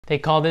They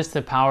call this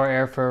the Power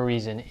Air for a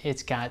reason.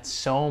 It's got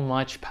so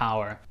much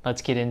power.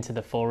 Let's get into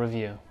the full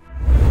review.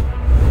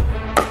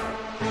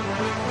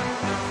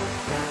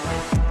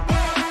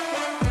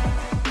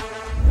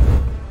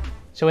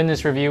 So in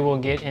this review, we'll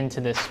get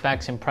into the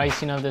specs and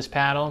pricing of this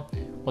paddle.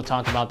 We'll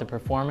talk about the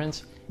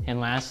performance.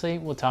 And lastly,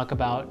 we'll talk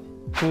about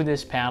who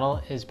this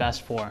paddle is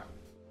best for.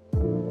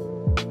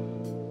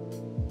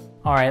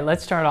 All right,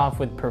 let's start off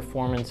with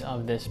performance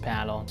of this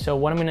paddle. So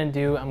what I'm gonna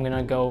do, I'm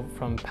gonna go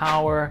from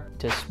power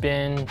to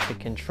spin to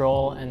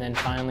control and then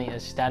finally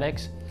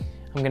aesthetics.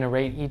 I'm gonna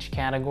rate each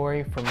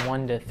category from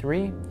 1 to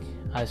 3.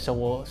 So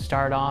we'll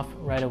start off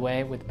right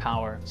away with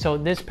power. So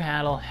this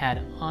paddle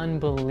had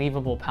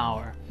unbelievable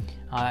power.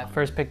 I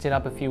first picked it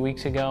up a few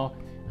weeks ago,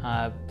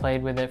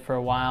 played with it for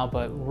a while,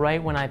 but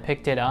right when I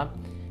picked it up,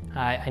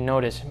 I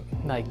noticed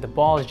like the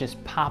ball is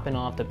just popping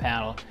off the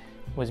paddle.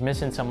 Was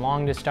missing some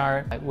long to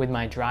start. With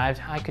my drives,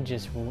 I could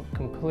just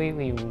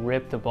completely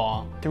rip the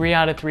ball. 3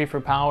 out of 3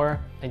 for power.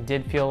 I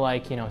did feel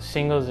like,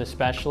 singles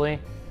especially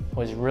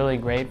was really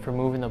great for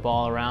moving the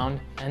ball around.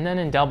 And then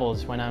in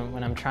doubles, when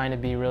I'm trying to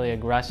be really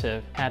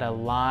aggressive, had a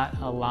lot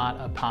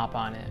of pop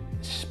on it.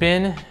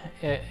 Spin,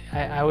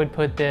 I would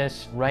put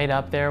this right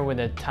up there with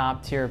a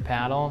top tier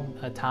paddle,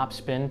 a top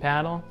spin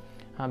paddle,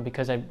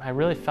 because I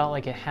really felt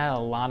like it had a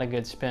lot of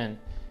good spin.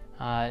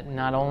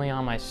 Not only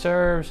on my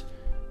serves,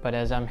 but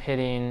as I'm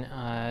hitting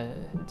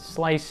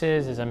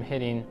slices, as I'm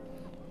hitting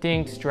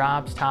dinks,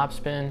 drops, top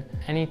spin,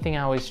 anything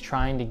I was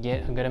trying to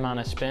get a good amount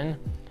of spin,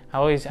 I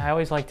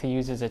always like to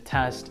use as a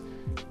test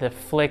the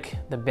flick,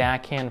 the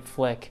backhand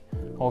flick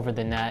over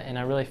the net, and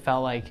I really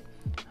felt like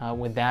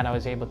with that I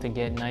was able to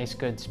get nice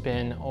good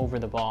spin over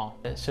the ball.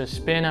 So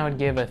spin I would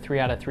give a 3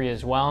 out of 3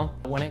 as well.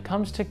 When it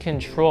comes to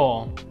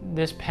control,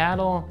 this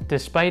paddle,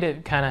 despite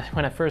it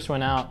when I first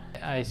went out,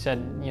 I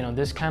said,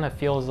 this kind of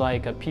feels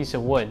like a piece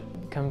of wood.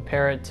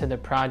 Compare it to the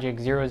Project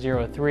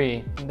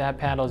 003, that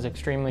paddle is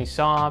extremely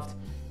soft.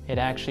 It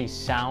actually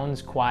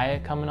sounds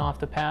quiet coming off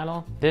the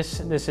paddle.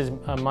 This is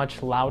a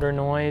much louder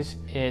noise.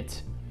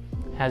 It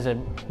has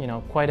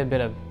quite a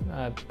bit of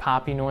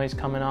poppy noise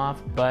coming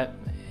off, but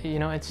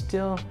it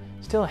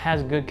still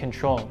has good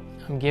control.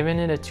 I'm giving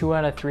it a 2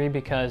 out of 3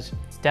 because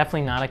it's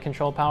definitely not a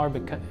control paddle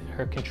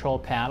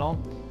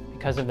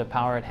because of the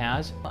power it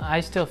has. I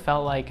still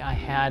felt like I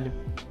had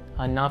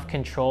enough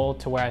control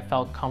to where I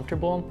felt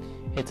comfortable.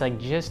 It's like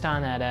just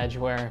on that edge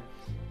where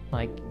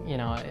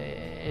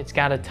it's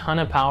got a ton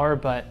of power,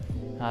 but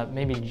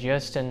maybe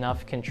just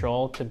enough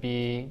control to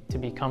be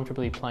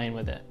comfortably playing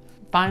with it.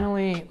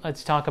 Finally,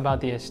 let's talk about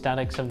the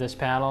aesthetics of this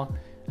paddle.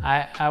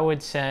 I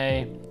would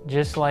say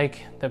just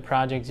like the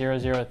Project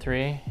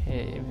 003,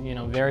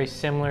 very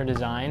similar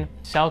design.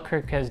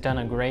 Selkirk has done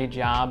a great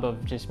job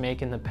of just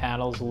making the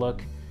paddles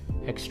look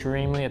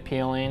extremely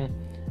appealing.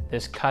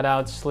 This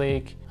cutout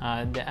sleek,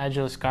 the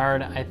edgeless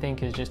guard I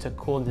think is just a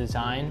cool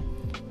design.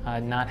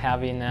 Not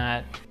having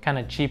that kind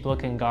of cheap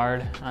looking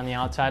guard on the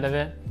outside of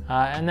it.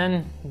 And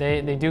then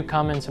they do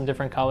come in some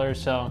different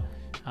colors. So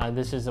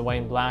this is the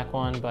white and black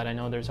one, but I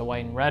know there's a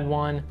white and red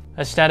one.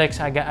 Aesthetics,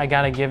 I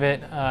gotta give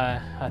it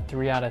a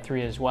 3 out of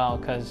 3 as well,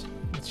 because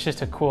it's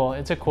just a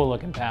cool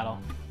looking paddle.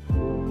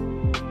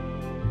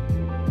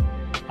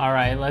 All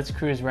right, let's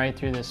cruise right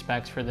through the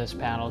specs for this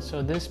paddle.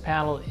 So this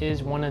paddle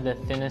is one of the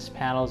thinnest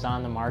paddles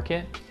on the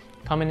market,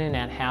 coming in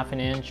at 1/2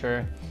 inch,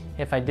 or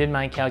if I did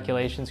my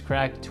calculations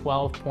correct,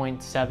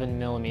 12.7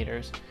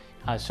 millimeters.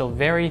 So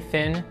very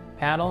thin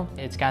paddle.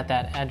 It's got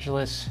that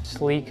edgeless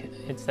sleek,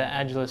 it's the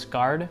edgeless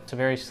guard. It's a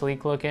very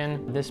sleek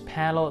looking. This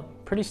paddle,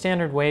 pretty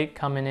standard weight,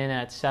 coming in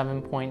at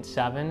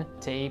 7.7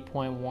 to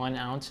 8.1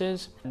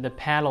 ounces. The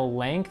paddle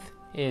length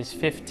is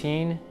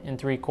 15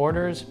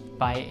 3/4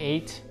 by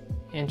 8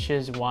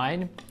 inches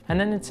wide. And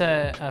then it's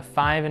a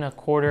 5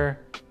 1/4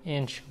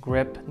 inch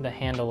grip, the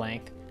handle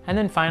length. And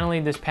then finally,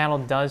 this paddle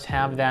does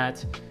have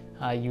that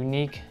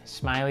unique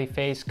smiley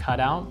face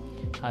cutout,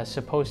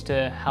 supposed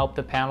to help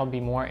the paddle be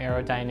more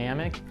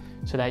aerodynamic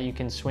so that you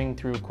can swing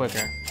through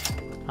quicker.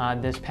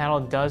 This paddle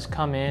does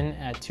come in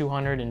at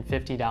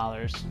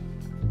 $250.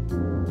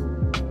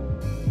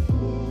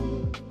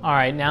 All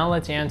right, now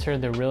let's answer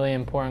the really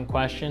important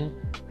question.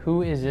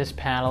 Who is this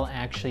paddle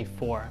actually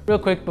for? Real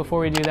quick before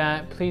we do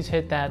that, please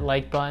hit that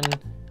like button.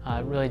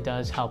 It really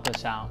does help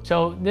us out.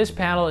 So this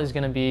paddle is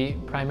gonna be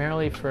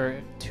primarily for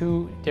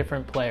 2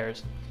 different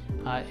players.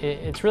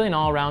 It's really an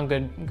all-around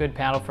good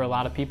paddle for a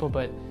lot of people,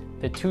 but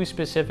the 2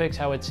 specifics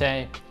I would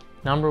say,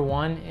 number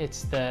 1,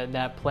 it's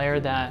that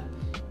player that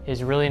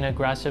is really an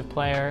aggressive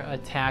player,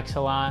 attacks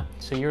a lot,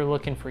 so you're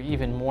looking for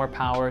even more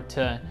power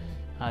to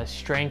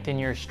strengthen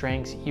your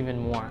strengths even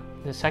more.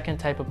 The second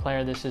type of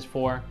player this is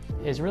for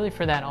is really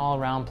for that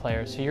all-around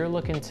player, so you're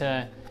looking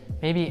to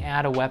maybe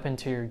add a weapon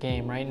to your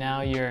game. Right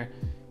now you're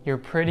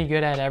pretty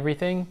good at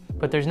everything,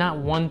 but there's not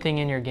one thing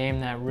in your game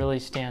that really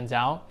stands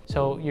out.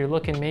 So you're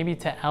looking maybe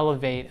to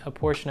elevate a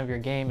portion of your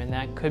game, and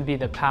that could be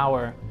the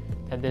power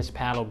that this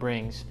paddle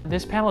brings.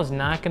 This paddle is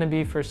not going to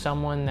be for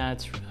someone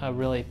that's a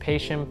really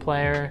patient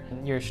player.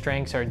 Your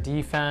strengths are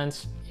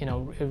defense. you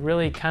know,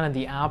 really kind of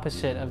the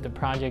opposite of the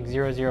Project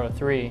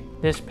 003.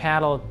 This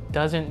paddle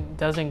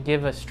doesn't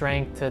give a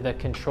strength to the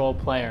control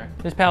player.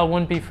 This paddle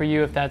wouldn't be for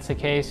you if that's the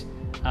case.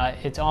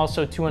 It's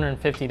also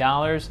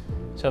 $250,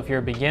 so if you're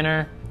a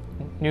beginner,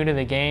 new to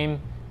the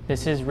game,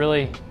 this is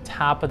really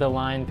top of the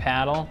line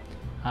paddle.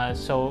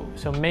 So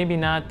maybe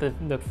not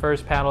the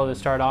first paddle to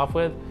start off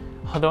with,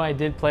 although I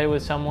did play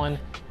with someone,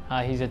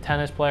 he's a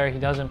tennis player, he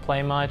doesn't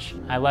play much.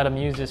 I let him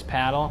use this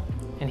paddle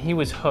and he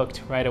was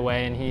hooked right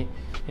away, and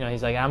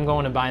he's like, I'm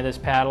going to buy this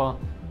paddle.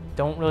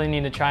 Don't really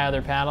need to try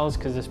other paddles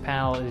because this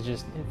paddle is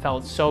just, it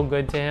felt so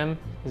good to him.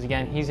 Because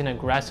again, he's an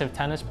aggressive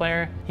tennis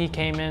player. He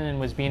came in and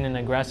was being an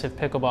aggressive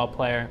pickleball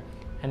player,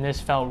 and this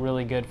felt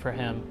really good for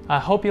him. I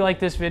hope you liked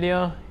this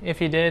video.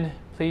 If you did,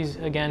 please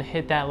again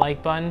hit that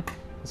like button.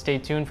 Stay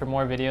tuned for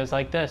more videos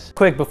like this.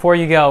 Quick, before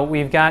you go,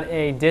 we've got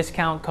a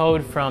discount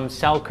code from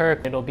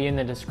Selkirk. It'll be in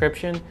the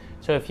description.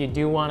 So if you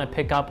do want to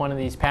pick up one of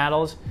these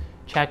paddles,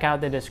 check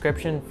out the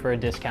description for a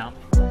discount.